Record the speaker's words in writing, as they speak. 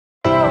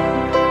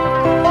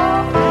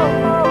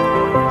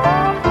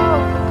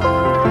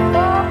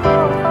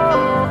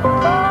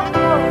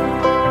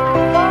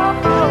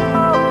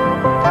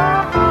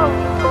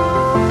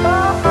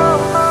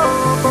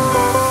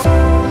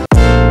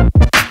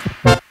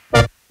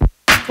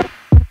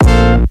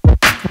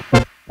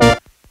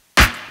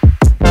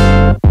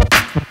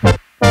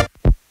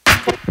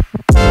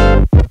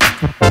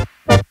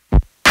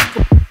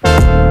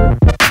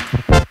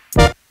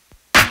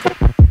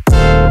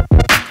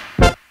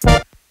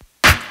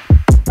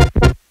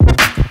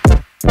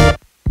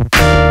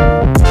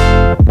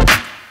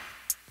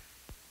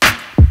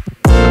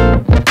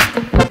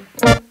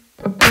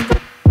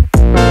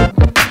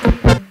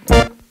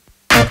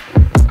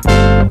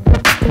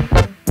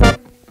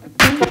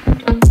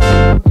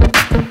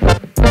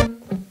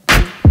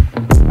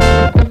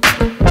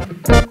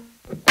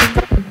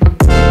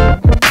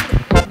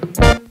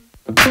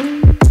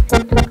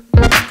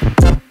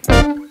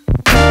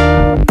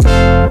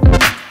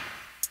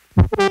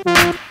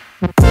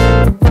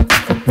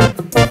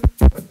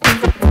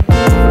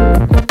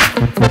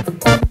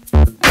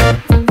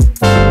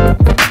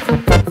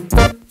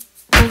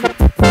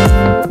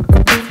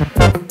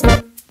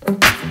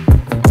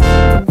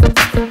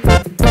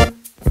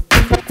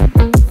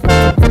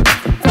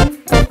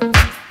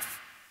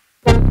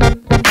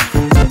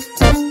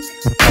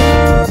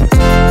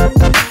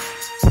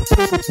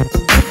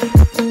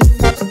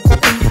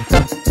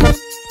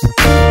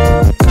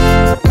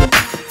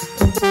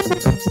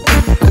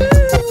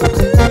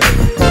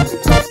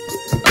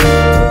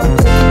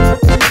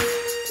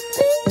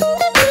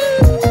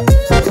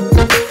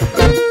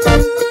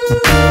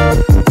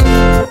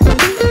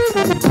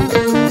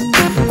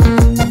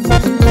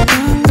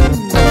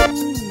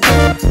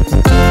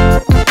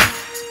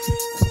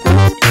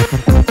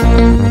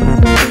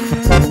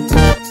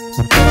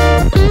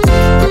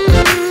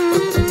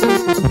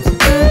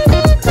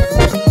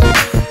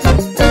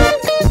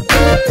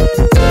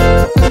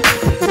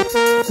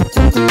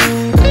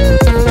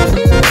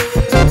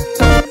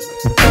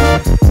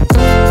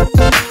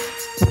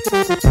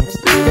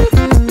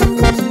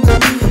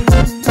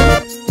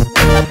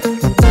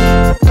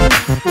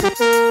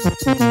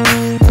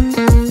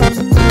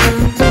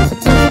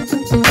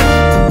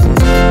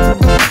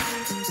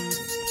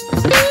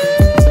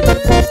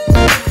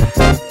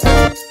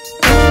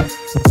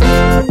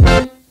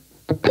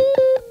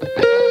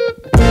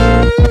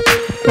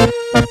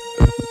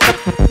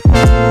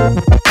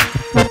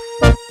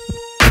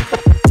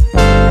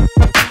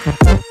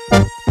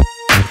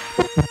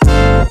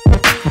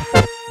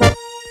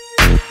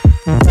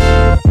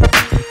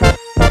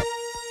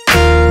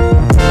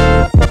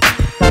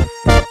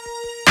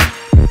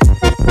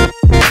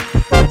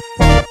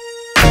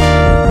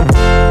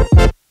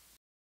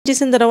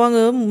सेन्टाराव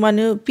आङो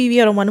मानो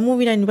पिभिआराव मानो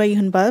मुभि नायनो बायो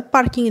होनबा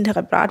पार्किंनि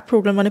थाखाय बिराद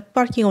प्रब्लेम माने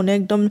पार्किंआवनो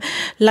एकदम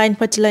लाइन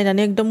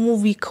फाथिलायनानै एकदम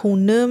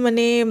मुभिखौनो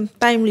माने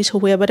टाइमलि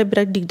सौहैयाबाथाय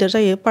बिराद दिगदार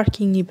जायो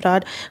पार्किंनि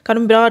बिराद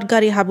खारन बिराद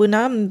गारि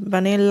हाबोना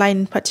माने लाइन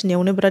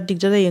फाथिनायावनो बिराद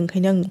दिगदार जायो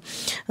ओंखायनो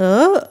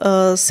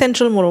आं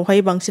सेन्ट्रेल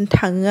मलावहाय बांसिन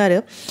थाङो आरो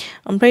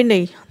ओमफ्राय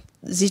नै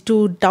जितु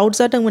डाउट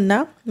जादोंमोन ना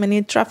माने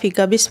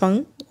ट्राफिकआ बेसेबां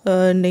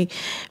नै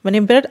माने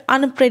बिराद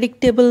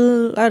आनप्रेडिक्टेबल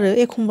आरो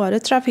एखमबा आरो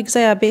ट्राफिक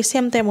जाया बे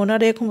सेम टाइमावनो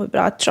आरो एखमबा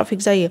बिराद ट्राफिक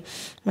जायो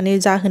माने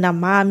जाहोना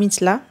मा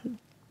मिथिला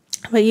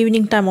ओमफ्राय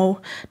इभिनिं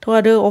टाइमावथ'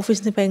 आरो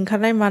अफिसनिफ्राय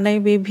ओंखारनाय मानाय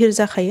बे भिर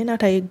जाखायो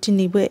नाथाय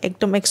दिनैबो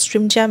एकदम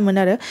एक्सट्रिम जाममोन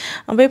आरो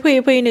ओमफ्राय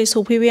फैयै फैयै नै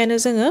सौफैबायानो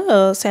जोङो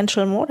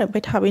सेन्ट्रेल मल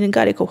ओमफ्राय थाबैनो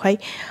गारिखौहाय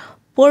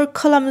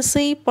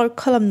पार्क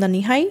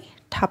खालामनानैहाय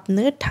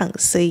थाबनो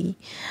थांसै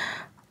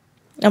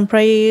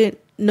ओमफ्राय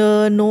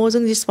न'आव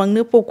जों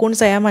जेसेबांनो पपकर्न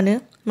जाया मानो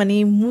माने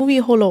मुभि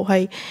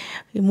हलावहाय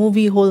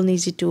मुभि हलनि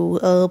जितु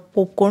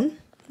पपकर्न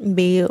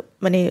बेयो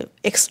माने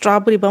एक्सट्रा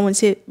बोरैबा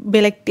मोनसे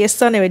बेलेग टेस्ट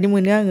जानाय बायदि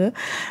मोनो आङो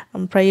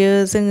ओमफ्रायो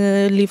जोङो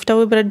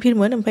लिफ्टआवबो बिराद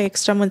भिरमोन ओमफ्राय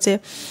एक्सट्रा मोनसे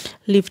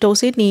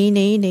लिफ्टआवसो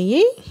नेयै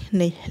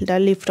नै दा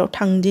लिफ्टआव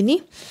थांदिनि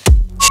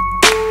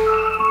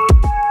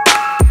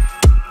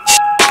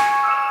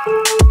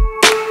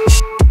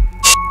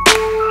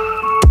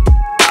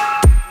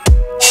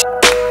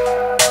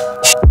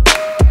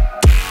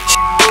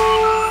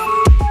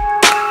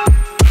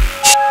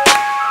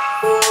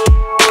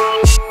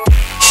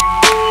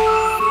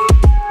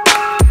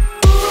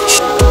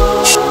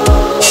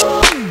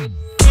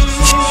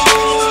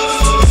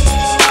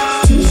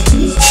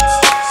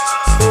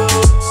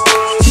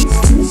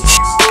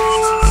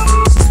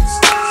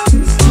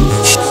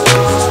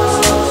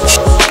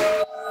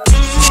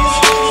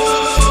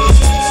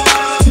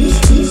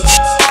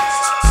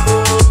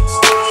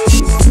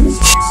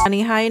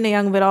नै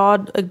आं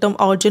बिराद एकदम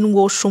अर्जेन्ट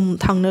वॉशरूम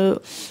थांनो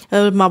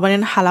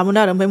माबानानै हालामोन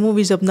आरो ओमफ्राय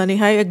मुभि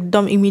जोबनानैहाय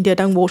एकदम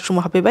इमिडियेट आं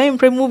वॉशरूमाव हाबफैबाय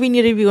ओमफ्राय मुभिनि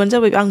रिभिउआनो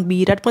जाबाय आं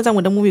बिराद मोजां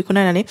मोनदों मुभिखौ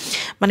नायनानै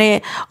माने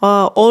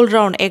अल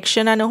राउन्ड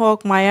एक्सनानो हक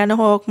मायानो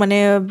हक माने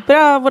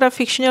बिराद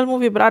फिक्सनेल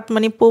मुभि बिराद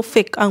माने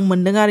पारफेक्ट आं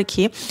मोनदों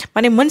आरोखि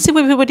माने मोनसेबो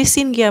बेफोरबायदि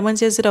सिन गैयामोन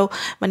जेराव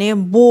माने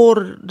बर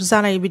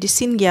जानाय बिदि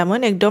सिन गैयामोन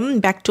एकदम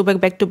बेक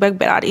टु बेक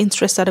बिराद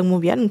इन्ट्रेस्ट जादों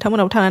मुभिया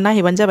नोंथांमोनाबो थांनानै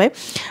नायहैबानो जाबाय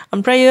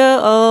ओमफ्रायो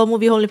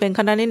मुभि हलनिफ्राय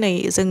ओंखारनानै नै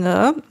जोङो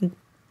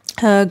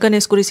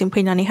गणेशगुरिसिम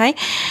फैनानैहाय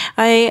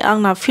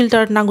आंना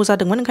फिल्टार नांगौ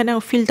जादोंमोन ओंखायनो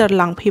आं फिल्टार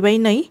लांफैबाय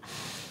नै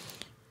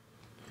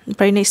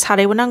ओमफ्राय नै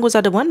सारायबो नांगौ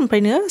जादोंमोन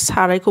ओमफ्रायनो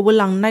सारायखौबो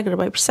लांनो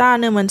नागिरबाय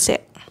फिसानो मोनसे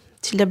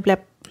थिलेबलेब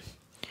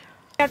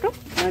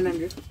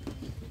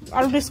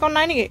आरो डिसकाउन्ट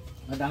নাই নেকি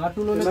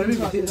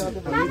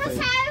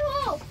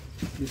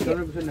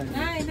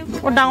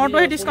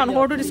ডাঙৰটোহে ডিসকাউন্ট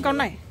সৰুটো ডিসকাউন্ট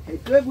নাই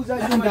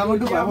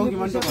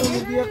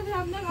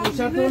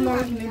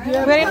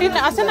ওয়ারেন্টি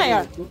আছে না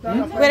यार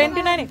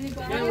ওয়ারেন্টি নাই নেকি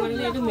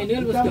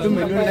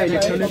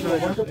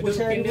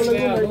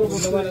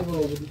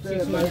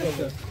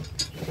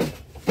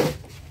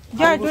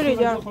যা তুই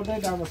যা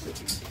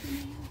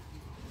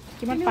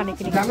কিমান পানী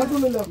কিনি ডাঙৰটো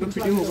লৈ লও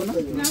ফিটিং হ'ব না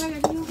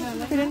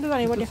ফিটিংটো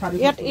জানিব দিয়া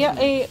ইয়াত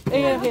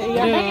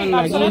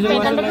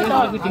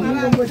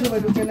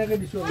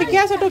ঠিকে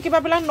আছে তো কিবা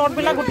বেলা নোট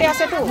বেলা গোটে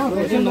আছে তো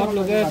নোট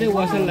লগাই আছে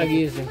ওয়াসার লাগি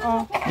আছে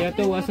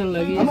ইয়াতে ওয়াসার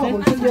লাগি আছে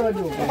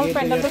অকল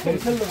পেন্ডালটো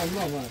কেনসেল লগাম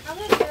না আমাৰ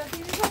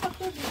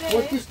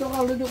 25 টকা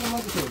অলৰেডি কমা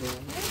দিছে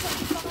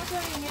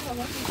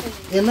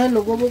এনে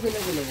লগাবো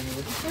কেনেকৈ লগাব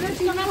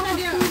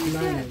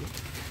নাই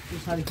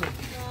 400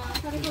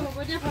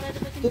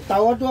 তো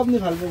টাৱাৰটো আপুনি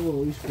ভাল পাব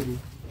ইউজ কৰি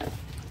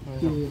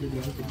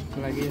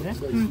লাগি আছে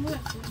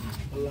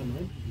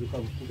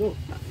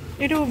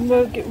এটো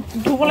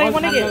ধুব লাগিব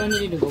নেকি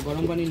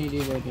গৰম পানী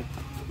নিদিব এটো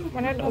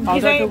মানে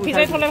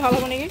ভিজাই থলে ভাল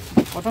হ'ব নেকি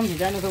প্ৰথম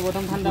ভিজাই নথ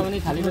প্ৰথম ঠাণ্ডা পানী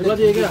ঢালি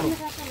দিয়েগে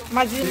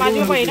মাজিব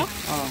পাৰি ন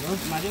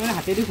মাজি মানে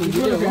হাতেদি খুলি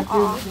দিব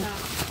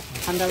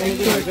ঠাণ্ডা পানী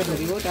দি ভালকৈ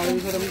ধৰিব তাৰ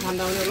পিছত আমি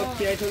ঠাণ্ডা পানী অলপ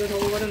তিয়াই থলে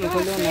থব পাৰে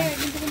নথলেও নাই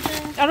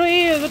আৰু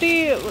এই যদি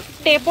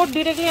টেপত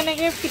ডিৰেক্টলি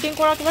এনেকে ফিটিং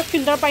কৰা কিবা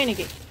ফিল্টাৰ পাই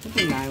নেকি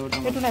নাই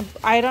এটো নাই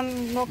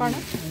আইৰনৰ কাৰণে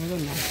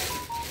নাই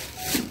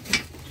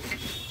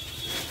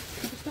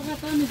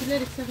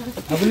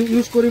আপুনি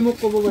ইউজ কৰি মোক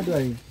ক'ব বাইদেউ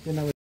আহি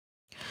কেনেকৈ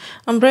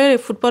ओमफ्राय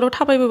फुटपाथाव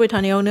थाबायबोबाय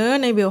थानायावनो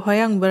नैबेवहाय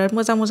आं बिराद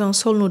मोजां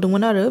सल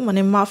नुदोंमोन आरो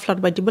माने माफ्लार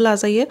बायदिबो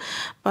लाजायो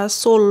बा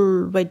सल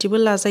बायदिबो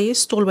लाजायो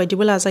स्टल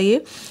बायदिबो लाजायो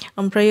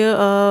ओमफ्राय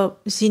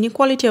जिनि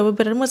क्वालिटियाबो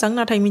बिराद मोजां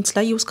नाथाय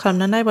मिथिला इउज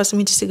खालामना नायबासो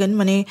मिथिसिगोन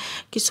माने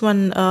किसुमान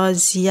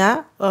जिया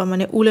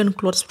माने उलेन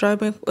क्लथ्सफ्रा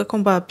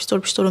एखमबा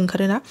फिथर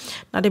ओंखारोना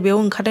नाथाय बेयाव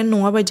ओंखारनाय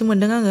नङा बायदि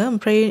मोनदों आङो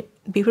ओमफ्राय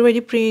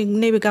बेफोरबायदि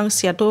नैबे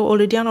गांसेयाथ'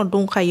 अलरेडि आंनाव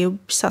दंखायो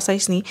फिसा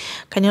साइजनि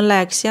ओंखायनो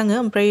लायाखिसै आङो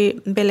ओमफ्राय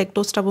बेलेग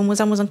दस्राबो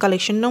मोजां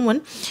कालेक्शन दंमोन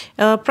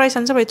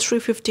प्राइसआनो जाबाय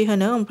 350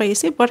 होनो ओमफ्राय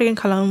एसे बार्गेन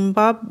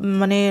खालामबा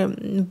माने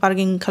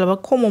बार्गेन खालामबा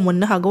खमाव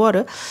मोननो हागौ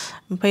आरो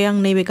ओमफ्राय आं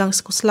नैबे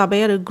गांसेखौसो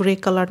लाबाय आरो ग्रे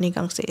कालारनि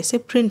गांसे एसे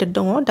प्रिन्टेड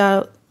दङ दा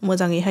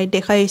मोजाङैहाय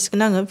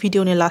देखायसिगोन आङो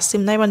भिडिअनि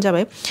लास्टसिम नायबानो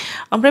जाबाय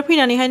ओमफ्राय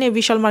फैनानैहाय नै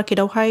विशाल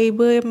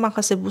मार्केटआवहायबो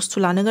माखासे बुस्थु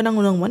लानो गोनां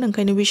दंमोन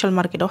ओंखायनो विशाल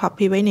मार्केटआव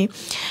हाबफैबाय नै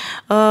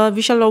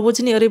विशालावबो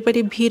दिनै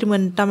ओरैबायदि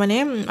भिरमोन तारमाने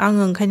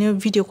आङो ओंखायनो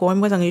भिडिअखौहाय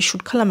मोजाङै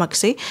शुट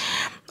खालामाखिसै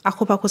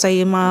आख' फाख'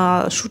 जायो मा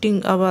शुटिं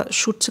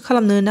शुटसो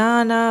खालामनो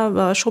ना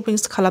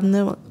शपिंसो खालामनो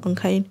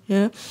ओंखायनो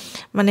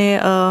माने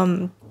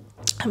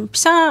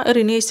फिसा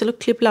ओरैनो एसेल'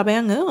 क्लिप लाबाय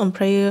आङो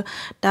ओमफ्राय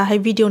दाहाय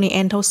भिडिअनि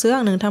एन्डआवसो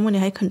आं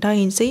नोंथांमोननोहाय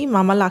खोन्थाहैनोसै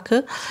मा लाखो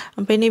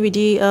ओमफ्राय नै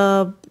बिदि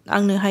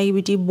आंनोहाय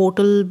बिदि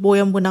बटल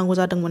बयामबो नांगौ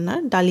जादोंमोन ना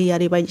दालि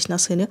आरि बायदिसिना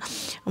सोनो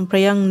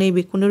ओमफ्राय आं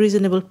नैबेखौनो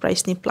रिजनेबल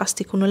प्राइसनि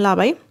प्लास्टिकखौनो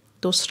लाबाय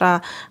दस्रा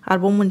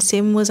आरोबाव मोनसे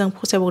मोजां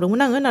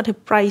फसायबावदोंमोन आङो नाथाय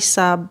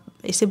प्राइसआ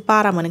एसे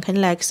बारामोन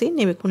ओंखायनो लायाखिसै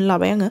नैबेखौनो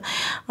लाबाय आङो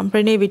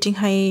ओमफ्राय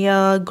नैबेथिंहाय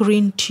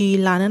ग्रिन टि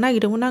लानो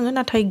नागिरदोंमोन आङो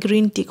नाथाय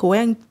ग्रिन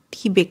टिखौहाय आं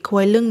टि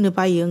बेगखौहाय लोंनो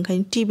बायो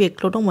ओंखायनो टि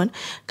बेगल' दंमोन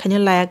ओंखायनो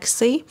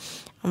लायाखिसै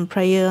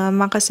ओमफ्रायो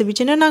माखासे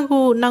बिदिनो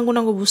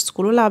नांगौ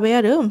बुस्थुखौल' लाबाय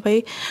आरो ओमफ्राय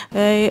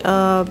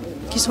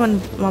किसुमान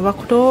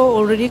माबाखौथ'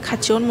 अलरेडि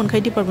खाथियावनो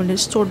मोनखायो डिपार्टमेन्टेल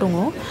स्ट'र दङ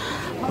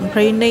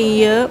ओमफ्राय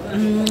नैयो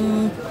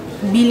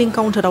बिलिं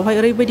काउन्टारावहाय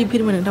ओरैबायदि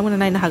भिरमोन नोंथांमोना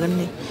नायनो हागोन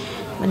नै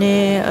माने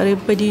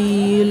ओरैबायदि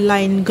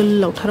लाइन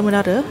गोलावथारमोन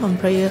आरो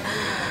ओमफ्रायो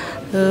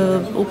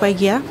उपाय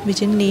गैया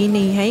बिदिनो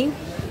नेयैहाय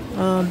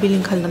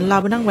बिलिं खालामनानै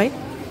लाबोनांबाय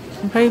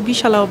ओमफ्राय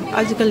विशालाव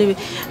आजिखालि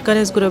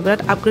गणेशगुरियाव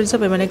बिराद आपग्रेड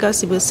जाबाय माने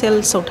गासिबो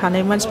सेल्सआव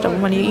थानाय मानसिफ्राबो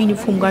माने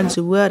इउनिफर्म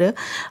गानजोबो आरो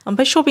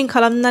ओमफ्राय शपिं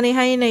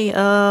खालामनानैहाय नै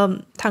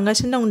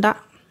थांगासिनो दं दा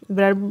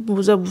बिराद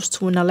बुरजा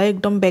बुस्थुमोन नालाय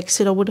एकदम बेक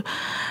साइडआवबो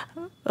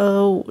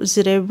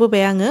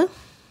जिरायबोबाय आङो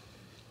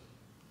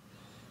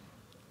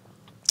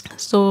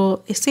स'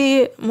 एसे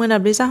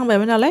मोनाबिलि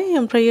जाहांबायमोन नालाय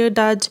ओमफ्रायो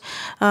दा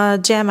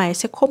जेमा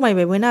एसे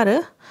खमायबायमोन आरो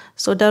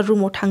स' दा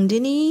रुमाव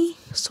थांदिनि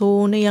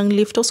स' नै आं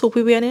लिफ्टआव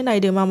सफैबायानो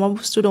नायदो मा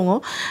बुस्थु दङ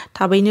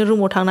थाबैनो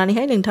रुमाव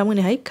थांनानैहाय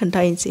नोंथांमोननोहाय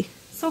खोन्थाहैनोसै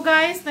स'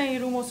 गाइस नै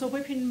रुमाव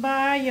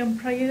सफैफिनबाय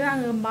ओमफ्रायो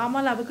आङो मा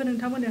लाबोखो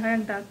नोंथांमोननोहाय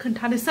आं दा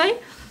खोन्थानोसै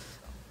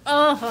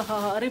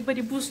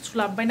ओरैबायदि बुस्थु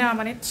लाबोबायना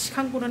माने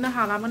थिखांग'नोनो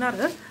हालामोन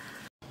आरो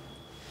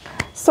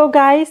स'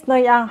 गाइस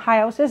नै आं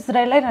हायावसो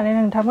जिरायलायनानै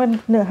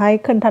नोंथांमोननोहाय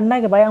खोन्थानो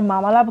नागिरबाय आं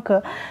मा लाबोखो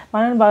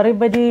मानो होनबा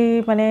ओरैबायदि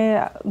माने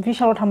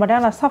विशालाव थांबाथाय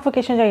आंना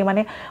साफोकेसन जायो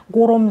माने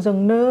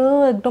गरमजोंनो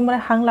एकदमबारे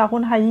हां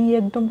लाख'नो हायि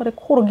एकदमबारे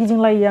खर'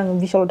 गिदिंलायो आं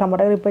विशालाव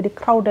थांबाथाय ओरैबायदि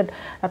क्राउडेड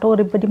दाथ'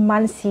 ओरैबायदि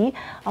मानसि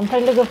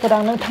ओमफ्राय लोगोफोरा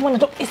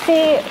नोंथांमोननोथ' एसे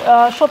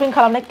शपिं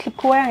खालामनाय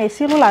क्लिपखौहाय आं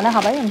एसेल' लानो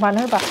हाबाय मानो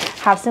होनबा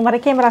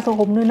हारसिंबाथाय केमेराखौ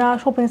हमनो ना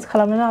शपिंस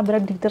खालामनो ना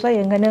बिराद दिगदार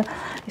जायो ओंखायनो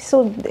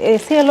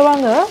एसेल'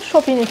 आङो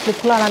शपिंनि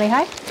क्लिपखौ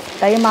लानानैहाय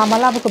दायो मा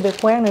लाबोखो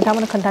बेखौहाय आं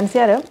नोंथांमोननो खोन्थानोसै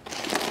आरो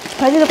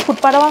ओमफ्राय जेरै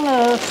फुटपाथाव आङो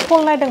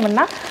सल नायदोंमोन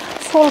ना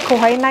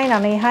सलखौहाय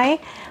नायनानैहाय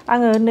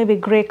आङो नैबे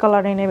ग्रे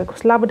कालारनि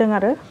नैबेखौसो लाबोदों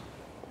आरो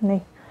नै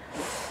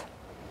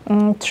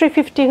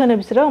 350 होनो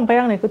बिसोरो ओमफ्राय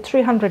आं बेखौ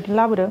 300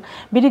 लाबोदों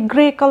बिदि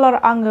ग्रे कालार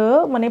आङो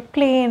माने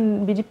प्लेन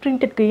बिदि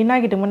प्रिन्टेड गैयै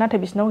नागिरदोंमोन नाथाय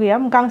बिसोरनाव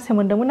गैया गांसे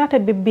मोन्दोंमोन नाथाय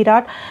बे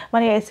बिराद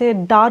माने एसे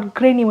डार्क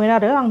ग्रेनिमोन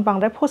आरो आं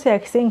बांद्राय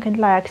फसायाखिसै ओंखायनो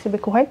लायाखिसै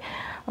बेखौहाय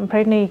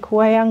ओमफ्राय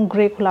नैखौहाय आं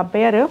ग्रेखौ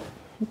लाबोबाय आरो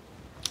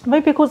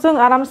ओमफ्राय बेखौ जों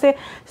आरामसे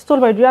स्टल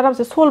बायदि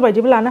आरामसे सल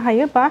बायदिबो लानो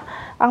हायो बा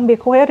आं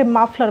बेखौहाय ओरै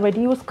माफ्लार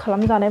बायदि इउज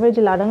खालामजानाय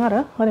बायदि लादों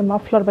आरो ओरै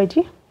माफ्लार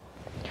बायदि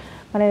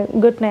माने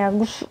गोदनाया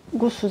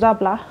गुसु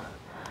जाब्ला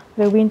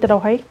बे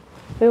विन्टारावहाय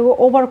बे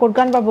अभारकट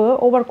गानबाबो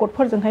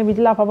अभारकटफोरजोंहाय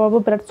बिदि लाफाबाबो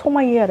बिराद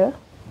समायो आरो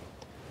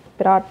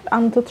बिराद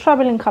आंथ'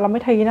 ट्राभेलिं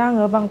खालामबाय थायोना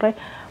आङो बांद्राय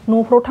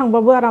न'फ्राव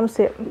थांबाबो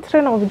आरामसे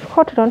ट्रेनाव बिदि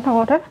हटेलावनो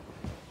थांबाथाय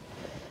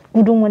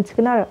गुदुं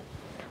मोनसिगोन आरो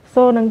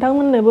स'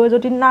 नोंथांमोननोबो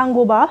जुदि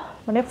नांगौबा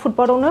माने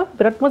फुटपाथावनो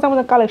बिराद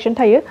मोजां कालेक्सन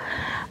थायो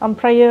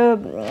ओमफ्रायो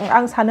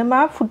आं सानो मा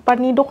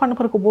फुटपाथनि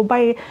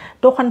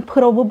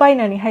दखानफोरावबो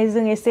बायनानैहाय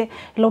जों एसे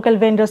लकेल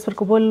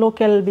भेन्डार्सफोरखौबो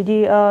लकेल बिदि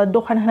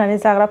दखान होनानै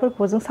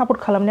जाग्राफोरखौ जों सापर्ट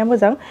खालामनाया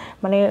मोजां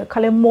माने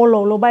खालि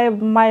मलावल'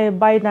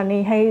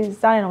 बायनानैहाय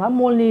जानाय नङा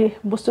मलनि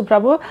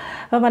बुस्थुफ्राबो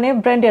माने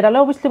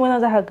ब्रेन्डेडआल' अभियासलि मोजां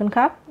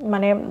जाखागोनखा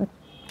माने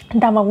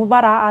दामाबो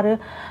बारा आरो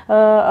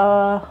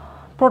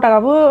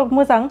प्रडाक्टआबो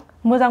मोजां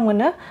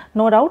मोनो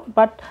नो डाउट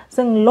बाट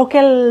जों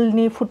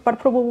लकेलनि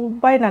फुटपाथफ्रावबो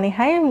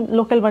बायनानैहाय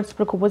लकेल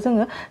मानसिफोरखौबो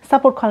जोङो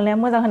सापर्ट खालामनाया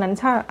मोजां होननानै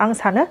आं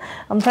सानो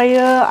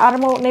ओमफ्रायो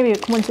आरोबाव नैबे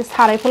मोनसे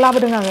सारायखौ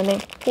लाबोदों आङो नै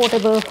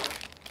पर्टेबल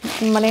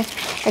माने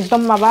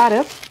एकदम माबा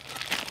आरो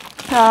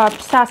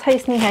फिसा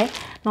साइजनिहाय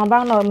नङाबा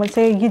आंनाव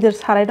मोनसे गिदिर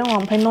साराय दङ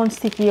ओमफ्राय नन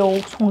स्टिकियाव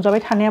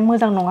संजाबाय थानाया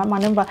मोजां नङा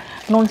मानो होनबा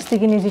नन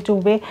स्टिकिनि जिथु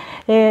बे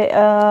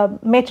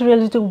मेटेरियेल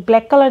जिथु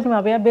ब्लेक कालारनि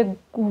माबाया बे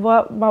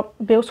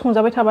बेयाव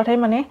संजाबाय थाबाथाय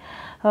माने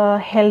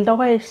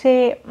हेल्थआवहाय एसे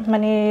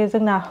माने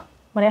जोंना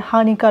माने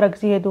हानिकारक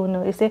जिहेतु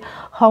एसे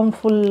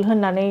हार्मफुल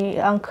होननानै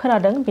आं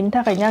खोनादों बिनि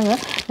थाखायनो आङो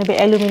बे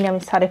एलुमिनियाम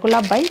सारायखौ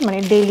लाबोबाय माने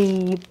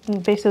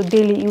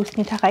डेलि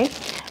इउजनि थाखाय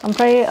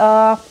ओमफ्राय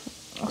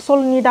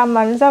सलनि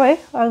दामानो जाबाय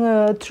आङो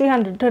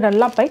 300 होनानै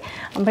लाबोबाय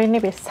ओमफ्राय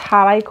नैबे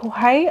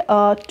सारायखौहाय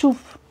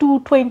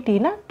 220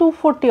 ना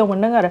 240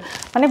 मोनदों आरो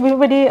माने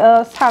बेफोरबायदि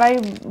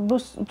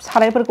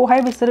सारायफोरखौहाय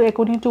बिसोर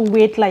एकर्डिं टु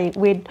वेट लायो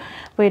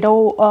वेटआव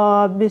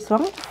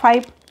बेसेबां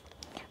 5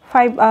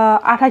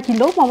 आधा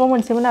किल' माबा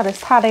मोनसेमोन आरो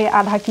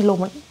 1.5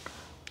 किल'मोन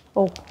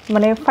औ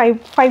माने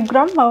 5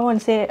 ग्राम माबा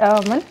मोनसे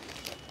मोन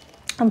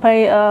ओमफ्राय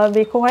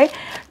बेखौहाय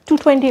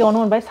 220 आवनो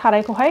मोनबाय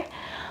सारायखौहाय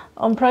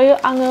ओमफ्राय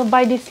आङो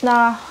बायदिसिना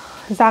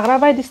जाग्रा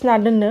बायदिसिना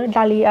दोननो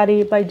दालि आरि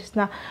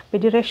बायदिसिना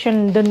बिदि रेशन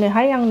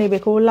दोननोहाय आं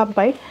नैबेखौ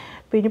लाबोबाय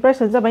बेनि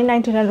प्राइसआ जाबाय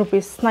 99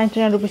 रुपिस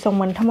 99 रुपिसाव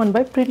मोनथाम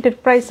मोनबाय प्रिन्टेड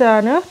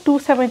प्राइसआनो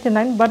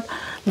 279 बाट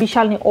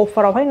बिशालनि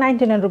अफारावहाय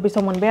 99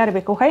 रुपिसाव मोनबाय आरो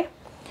बेखौहाय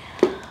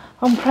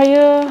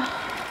ओमफ्रायो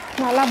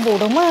मा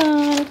लाबोबावदोंमोन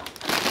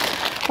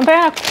ओमफ्राय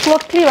आंहा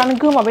क्लथ क्लिपानो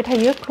गोमाबाय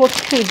थायो क्लथ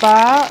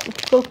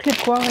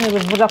क्लिपखौ आङो नैबे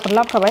बुरजाफोर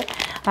लाबोखाबाय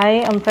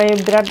ओमफ्राय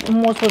बिराद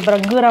मजबुत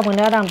बिराद गोरा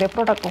मोनो आरो आं बे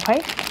प्रडाक्टखौहाय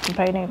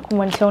ओमफ्राय नै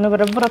मोनसेयावनो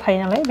बिराद बुरजा थायो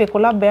नालाय बेखौ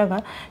लाबोबाय आङो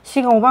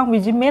सिगाङावबो आं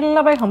बिदि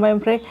मेरला बायखांबाय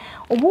ओमफ्राय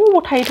अबाव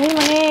थायोथाय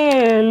माने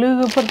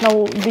लोगोफोरनाव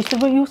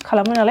बिसोरबो इउज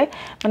खालामो नालाय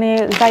माने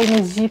जायनो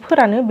जि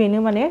फोरानो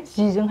बेनो माने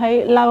जिजोंहाय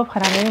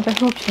लाबोफानानै ओमफ्राय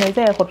होफिननाय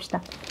जाया हरफिना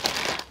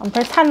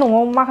ओमफ्राय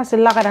सान्दुङाव माखासे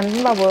लागायनानै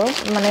दोनबाबो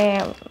माने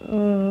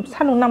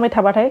सान्दुं नांबाय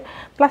थाबाथाय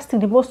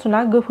प्लास्टिकनि बुस्थुना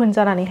गोफोन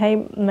जानानैहाय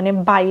माने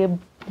बायो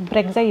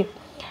ब्रेक जायो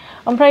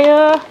ओमफ्रायो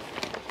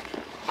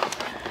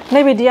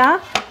नैबेदिया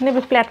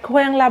नैबे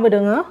प्लेटखौहाय आं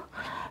लाबोदोङो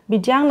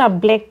बिदिया आंना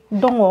ब्लेक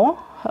दङ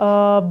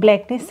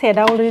ब्लेकनि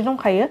सेटआ अलरेडि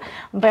दंखायो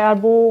ओमफ्राय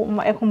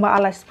आरोबाव एखमबा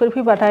आलासिफोर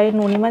फैबाथाय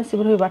न'नि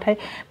मानसिफोर फैबाथाय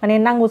माने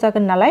नांगौ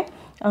जागोन नालाय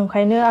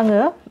ओंखायनो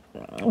आङो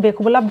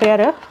बेखौबो लाबोबाय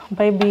आरो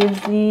ओमफ्राय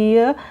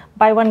बेयो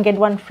बाय वान गेट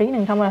वान फ्रि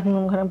नोंथांमोना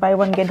नुनो बाय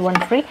वान गेट वान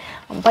फ्रि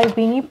ओमफ्राय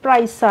बेनि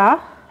प्राइसआ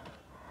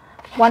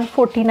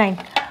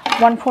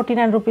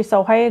 149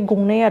 रुपिसावहाय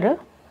गंनै आरो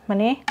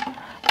माने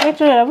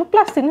मेटेरियलाबो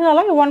प्लास्टिकनि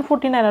नालाय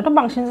 149आथ'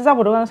 बांसिनसो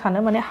जाबावदों आं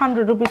सानो माने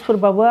 100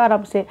 रुपिसफोरबाबो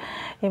आरामसे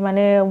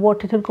माने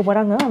वर्थिटफोरखौबो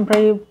आङो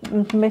ओमफ्राय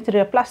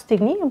मेटेरियल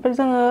प्लास्टिकनि ओमफ्राय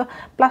जोङो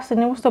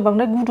प्लास्टिकनि बुस्थुआ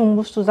बांद्राय गुदुं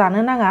बुस्थु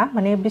जानो नाङा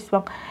माने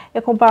बेसेबां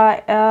एखमबा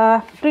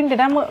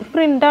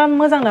प्रिन्टआ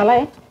मोजां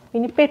नालाय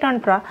बिनि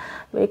पेटार्नफ्रा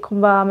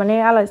एखमबा माने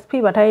आलासि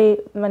फैबाथाय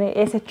माने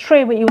एसे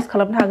ट्रेबो इउज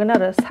खालामनो हागोन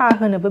आरो साहा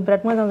होनोबो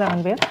बिराद मोजां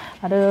जागोन बे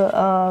आरो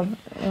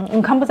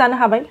ओंखामबो जानो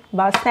हाबाय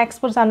बा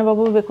स्नेक्सफोर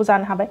जानोबाबो बेखौ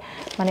जानो हाबाय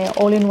माने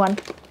अल इन वान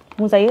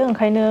बुंजायो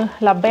ओंखायनो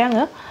लाबोबाय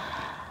आङो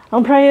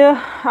ओमफ्रायो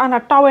आंना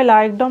टावेला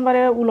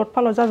एकदमबारे उलट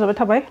पालट जाजोबबाय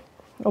थाबाय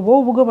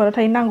अबाव गोमाना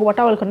थायो नांगौबा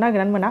टावेलखौ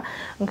नागिरनानै मोना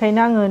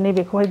ओंखायनो आङो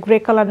नैबेखौहाय ग्रे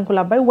कालारनिखौ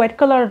लाबोबाय व्हाइट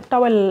कालार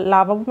टावेल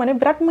लाबाबो माने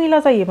बिराद मैला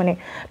जायो माने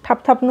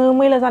थाबनो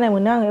मैला जानाय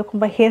मोनो आङो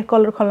एखमबा हेयार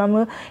कालार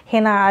खालामो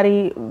हेना आरि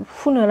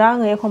फुनोना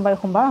आङो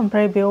एखमबा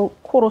ओमफ्राय बेयाव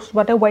खर'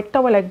 सुबाथाय व्हाइट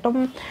टावेला एकदम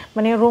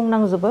माने रं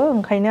नांजोबो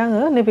ओंखायनो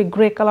आङो नैबे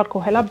ग्रे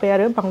कालारखौहाय लाबोबाय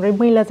आरो बांद्राय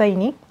मैला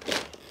जायिनि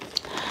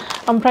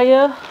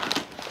ओमफ्रायो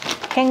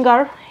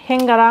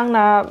हेंगारा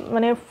आंना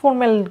माने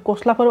फर्मेल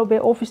गस्लाफोर बे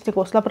अफिसनि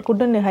गस्लाफोरखौ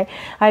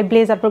दोननोहाय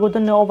ब्लेजारफोरखौ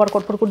दोननो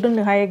अभारकटफोरखौ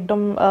दोननोहाय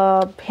एकदम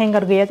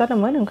हेंगार गैया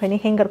जादोंमोन ओंखायनो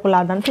हेंगारखौ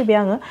लानानै फैबाय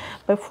आङो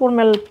ओमफ्राय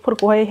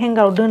फर्मेलफोरखौहाय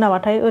हेंगाराव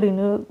दोनाबाथाय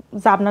ओरैनो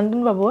जाबनानै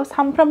दोनबाबो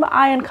सानफ्रामबो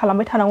आयरन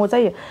खालामबाय थानांगौ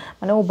जायो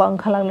माने अबेबा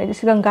ओंखारलांनायनि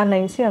सिगां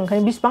गाननायनि सिगां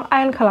ओंखायनो बेसिबां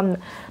आयरन खालामनो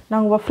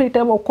नांगौबा फ्रि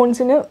टाइमाव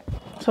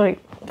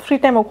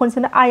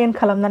खनसेनो आयरन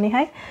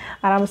खालामनानैहाय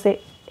आरामसे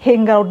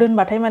हेंगाराव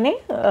दोनबाथाय माने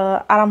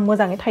आराम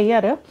मोजाङै थायो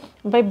आरो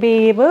ओमफ्राय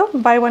बेबो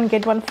बाय वान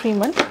गेट वान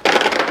फ्रिमोन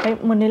ओमफ्राय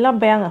मोननै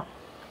लाबोबाय आङो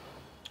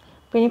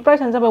बेनि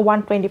प्राइसआनो जाबाय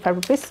 125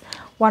 रुपिस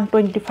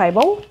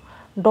 125आव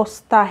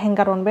 10टा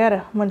हेंगार मोनबाय आरो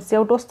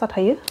मोनसेयाव 10टा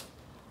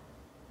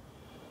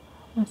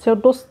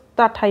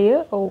थायो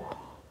औ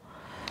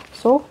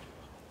स'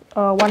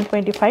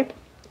 125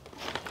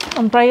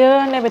 ओमफ्रायो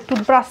नैबे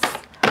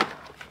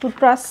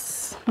टुथब्रास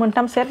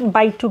मोनथाम set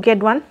bye to get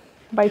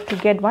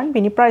one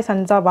बेनि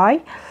प्राइसआनो जाबाय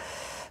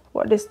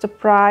what is the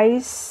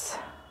price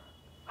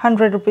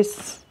 100 rupees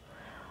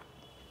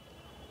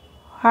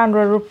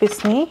 100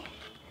 रुपिसनि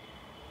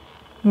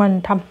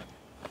मोनथाम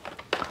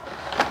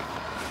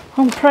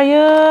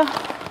ओमफ्रायो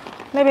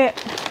नैबे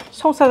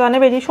संसार जानाय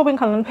बायदि शपिं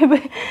खालामनानै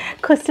फैबाय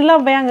खोस्लि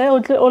लाबोबाय आङो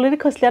अलरेडि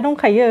खोस्लिया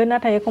दंखायो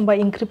नाथाय एखमबा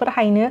ओंख्रिफोर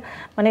हायनो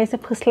माने एसे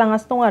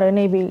फोस्लाङासो दं आरो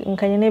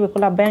ओंखायनो नैबेखौ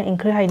लाबोबाय आं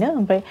ओंख्रि हायनो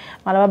ओमफ्राय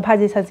मालाबा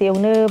भाजि साजि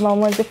एवनो माबा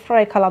मोनसे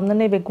फ्राय खालामनो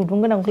नैबे गुदुं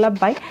गोनांखौ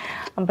लाबोबाय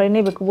ओमफ्राय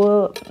नैबेखौबो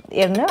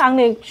एरनो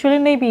आंनो एक्चुवेलि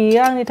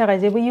नैबेयो आंनि थाखाय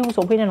जेबो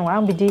इउजाव फैनाय नङा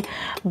आं बिदि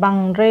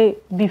बांद्राय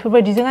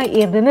बेफोरबायदिजों आं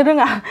एरनोनो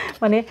रोङा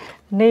माने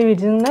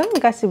नैबेजोंनो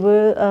गासिबो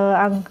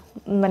आं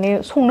माने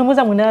संनो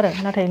मोजां मोनो आरो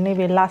नाथाय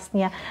नैबे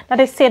लास्टनिया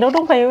नाथाय सेटआव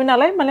दंखायो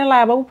नालाय माने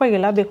लायाबा उपाय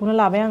गैला बेखौनो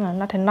लाबाय आङो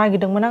नाथाय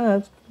नागिरदोंमोन आङो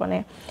माने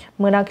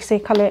मोनाखिसै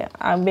खाले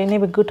बे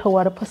नैबे गोथौ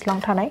आरो फोस्लां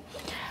थानाय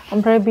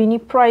ओमफ्राय बेनि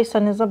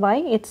प्राइसआनो जाबाय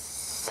इट्स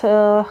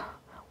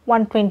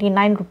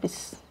 129 रुपिस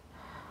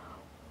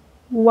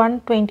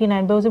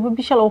 129 बेयाव जेबो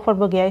बिशाल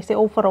अफारबो गैया एसे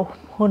अफाराव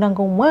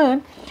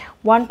होनांगौमोन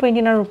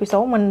 129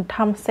 रुपिसाव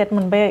मोनथाम सेट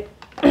मोनबाय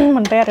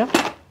आरो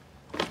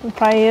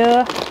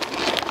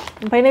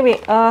ओमफ्राय नैबे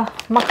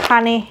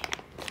माखाने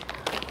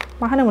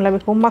मा होनोमोनलाय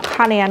बेखौ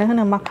माखानेयानो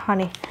होनो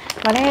माखाने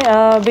माने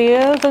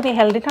बेयो जोंनि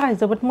हेल्थनि थाखाय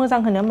जोबोद मोजां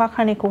होनो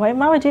माखानेखौहाय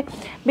माबायदि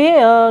बे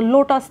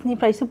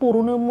लटासनिफ्रायसो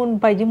बर'नो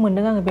बायदि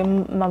मोनदों आङो बे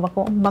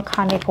माबाखौ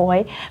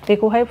माखानेखौहाय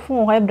बेखौहाय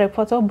फुङावहाय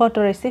ब्रेकफास्टआव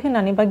बाटार एसे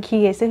होनानै बा घि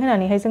एसे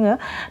होनानैहाय जोङो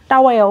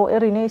टावायाव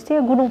ओरैनो एसे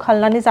गुदुं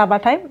खालामनानै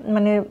जाबाथाय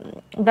माने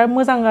बिराद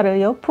मोजां आरो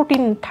इयाव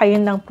प्रटिन थायो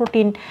होनदां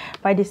प्रटिन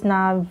बायदिसिना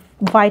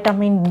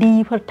भाइटामिन डी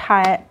फोर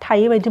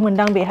थायो बायदि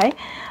मोनदां बेहाय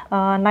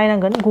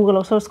नायनांगोन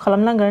गुगोलाव सार्च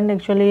खालामनांगोन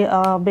एक्चुअलि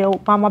बेयाव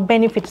मा मा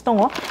बेनिफिट्स दङ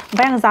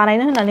ओमफ्राय आं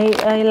जानायनो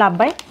होननानै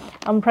लाबोबाय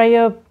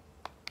ओमफ्रायो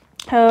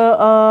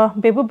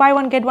बेबो बाय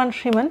वन गेट वन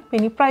फ्रिमोन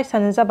बेनि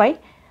प्राइसआनो जाबाय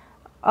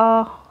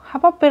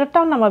हाबाब बिराद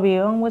दाम नामा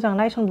बेयो आं मोजां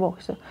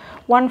नायसनबावाखैसो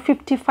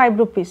 155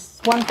 रुपिस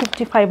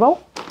 155 आव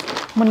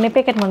मोननै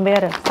पेकेट मोनबाय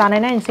आरो जानाय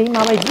नायनोसै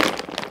माबायदि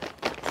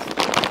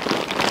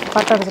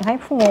बाटारजोंहाय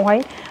फुङावहाय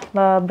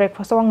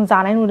ब्रेकफास्टआव आं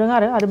जानाय नुदों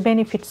आरो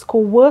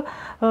बेनिफिट्सखौबो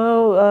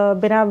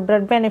बिराद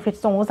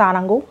बेनिफिट्स दङ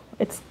जानांगौ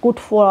इट्स गुड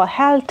फर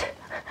हेल्थ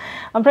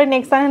ओमफ्राय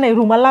नेक्स्टआनो नै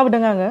रुमाल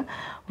लाबोदों आङो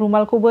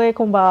रुमालखौबो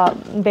एखमबा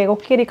बेगाव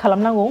केरि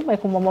खालामनांगौ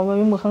एखमबा माबा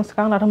माबि मोखां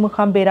सोखां आंनाथ'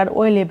 मोखाङा बिराद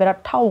अइलि बिराद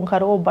थाव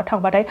ओंखारो अबेबा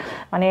थांबाथाय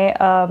माने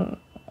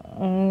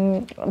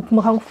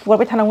मोखां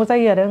फुगारबाय थानांगौ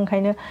जायो आरो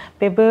ओंखायनो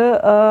बेबो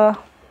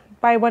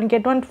बाय वन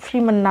गेट वन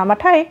फ्रिमोन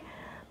नामाथाय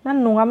ना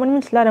नङामोन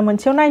मिथिला आरो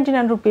मोनसेयाव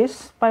 99 rupees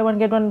by one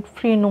get one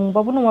free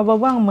नंबाबो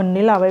नङाबाबो आं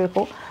मोननै लाबाय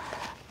बेखौ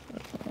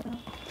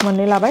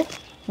मोननै लाबाय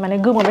माने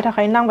गोमाबाय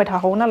थाखायो नांबाय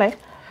थाखागौ नालाय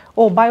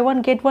बाय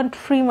वन गेट वन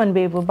फ्रिमोन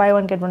बेबो by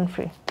one get one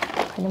free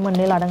ओंखायनो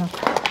मोननै लादों आं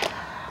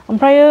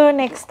ओमफ्रायो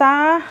नेक्स्टआ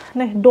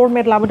नै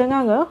डरमेट लाबोदों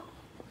आङो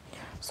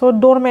स'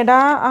 डरमेटआ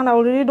आंना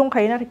अलरेडि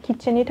दंखायो नाथाय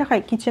किचेननि थाखाय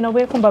किचेनावबो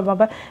एखमबा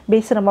माबा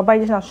बेसोर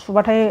बायदिसिना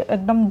सुबाथाय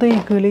एकदम दै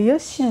गोलैयो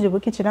सिजोबो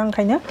किचेना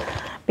ओंखायनो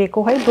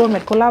बेखौहाय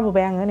डरमेटखौ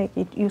लाबोबाय आङो नै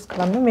इउज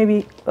खालामनो मेबि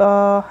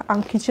आं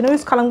किचेनाव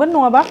इउज खालामगोन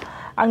नङाबा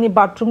आंनि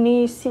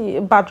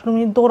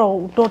बाथरुमनि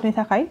दरनि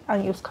थाखाय आं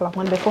इउज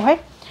खालामगोन बेखौहाय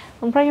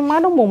ओमफ्राय मा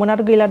दंबावोमोन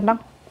आरो गैलादां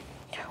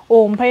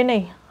ओमफ्राय नै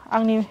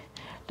आंनि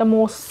द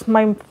मस्ट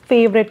माय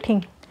फेभरेट थिं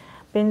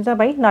बेनो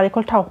जाबाय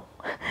नारेंखल थाव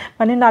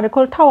माने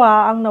नारेंखल थावा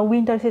आंनाव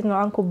विंटार सिजनाव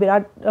आंखौ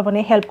बिराद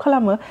माने हेल्प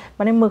खालामो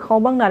माने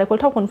मोखाङावबो आं नारेंखल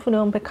थावखौनो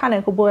फुनो ओमफ्राय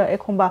खानायखौबो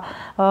एखमबा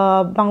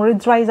बांद्राय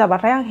ड्राइ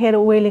जाबाथाय आं हेयार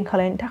अइलिं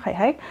खालामनो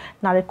थाखायहाय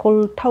नारेंखल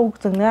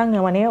थावजोंनो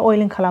आङो माने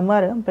अइलिं खालामो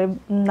आरो ओमफ्राय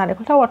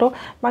नारेंखल थावाथ'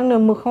 आंनो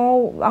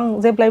मोखाङाव आं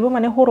जेब्लायबो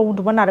माने हराव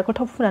उन्दुबा नारेंखल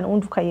थाव फुननानै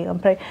उन्दुखायो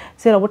ओमफ्राय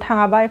जेरावबो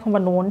थाङाबा एखमबा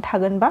न'आवनो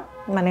थागोनबा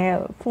माने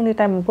फुंनि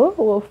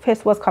टाइमावबो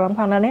फेस वास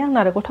खालामखांनानै आं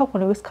नारेंखल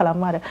थावखौनो इउज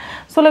खालामो आरो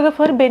स'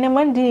 लोगोफोर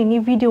बेनोमोन दिनैनि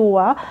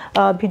भिडिअआ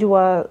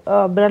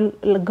बिराद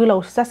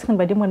गोलावसो जासिगोन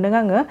बायदि मोनदों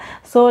आङो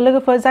स'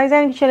 लोगोफोर जाय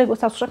आंनि चेनेलखौ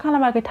साबस्क्राइब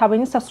खालामाखै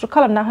थाबैनो साबस्क्राइब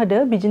खालामना होदो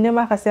बिदिनो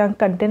माखासे आं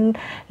कन्टेन्ट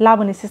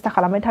लाबोनो सेस्था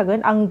खालामबाय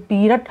थागोन आं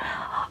बिराद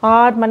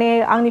माने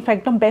आंनिफ्राय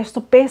एकदम बेस्ट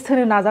टु बेस्ट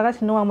होनो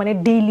नाजागासिनो दं आं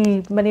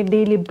माने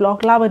डेइलि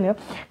ब्लग लाबोनो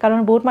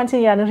खारन बहुत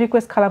मानसियानो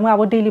रिक्वेस्ट खालामो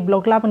आबो डेइलि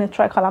ब्लग लाबोनो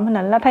ट्राइ खालाम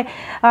होननानै नाथाय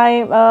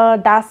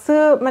दासो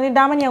माने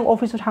दामानि आं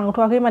अफिसाव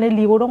थांथ'वाखै माने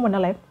लिभआव दंमोन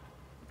नालाय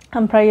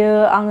ओमफ्रायो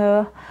आङो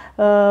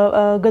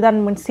गोदान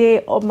मोनसे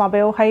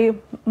माबायावहाय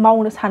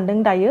मावनो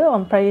सानदों दायो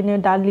ओमफ्रायनो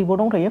दा लिभआव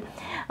दंथ'यो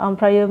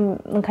ओमफ्रायो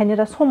ओंखायनो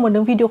दा सम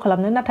मोनदों भिडिअ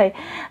खालामनो नाथाय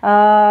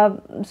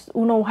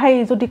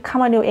उनावहाय जुदि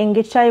खामानियाव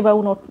एंगेज जायोबा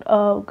उनाव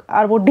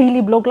आरोबाव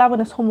डेइलि ब्लग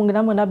लाबोनो सम मोनगोन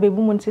ना मोना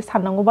बेबो मोनसे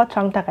साननांगौ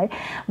बाथ्रा आंनि थाखाय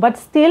बाट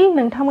स्टिल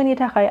नोंथांमोननि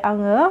थाखाय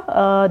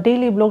आङो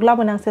डेइलि ब्लग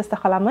लाबोनो आं सेस्था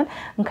खालामो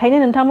ओंखायनो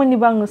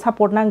नोंथांमोननिबो आंनो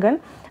सापर्ट नांगोन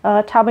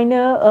थाबैनो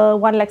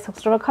 1 लाख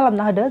साबस्क्राइबार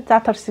खालामना होदो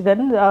जाथारसिगोन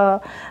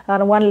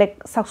 1 लाख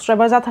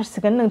साबस्क्राइबार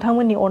जाथारसिगोन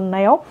नोंथांमोननि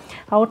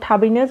अननायाव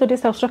थाबैनो जुदि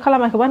साबस्क्राइब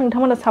खालामाखैबा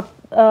नोंथांमोना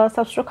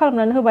साबस्क्राइब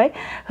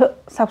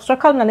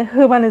खालामनानै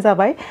होबानो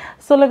जाबाय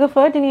स'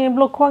 लोगोफोर दिनैनि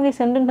ब्लगखौ आं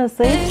एसेयावनो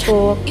दोनथ'सै स'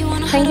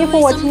 थेंक इउ फर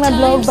वाचिं माय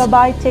ब्लग बाय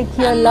बाय टेक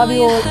केयार लाभ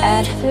you all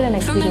and C you in the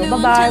next video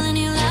bye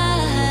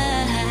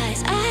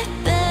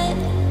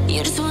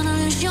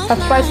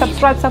bye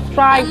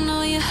subscribe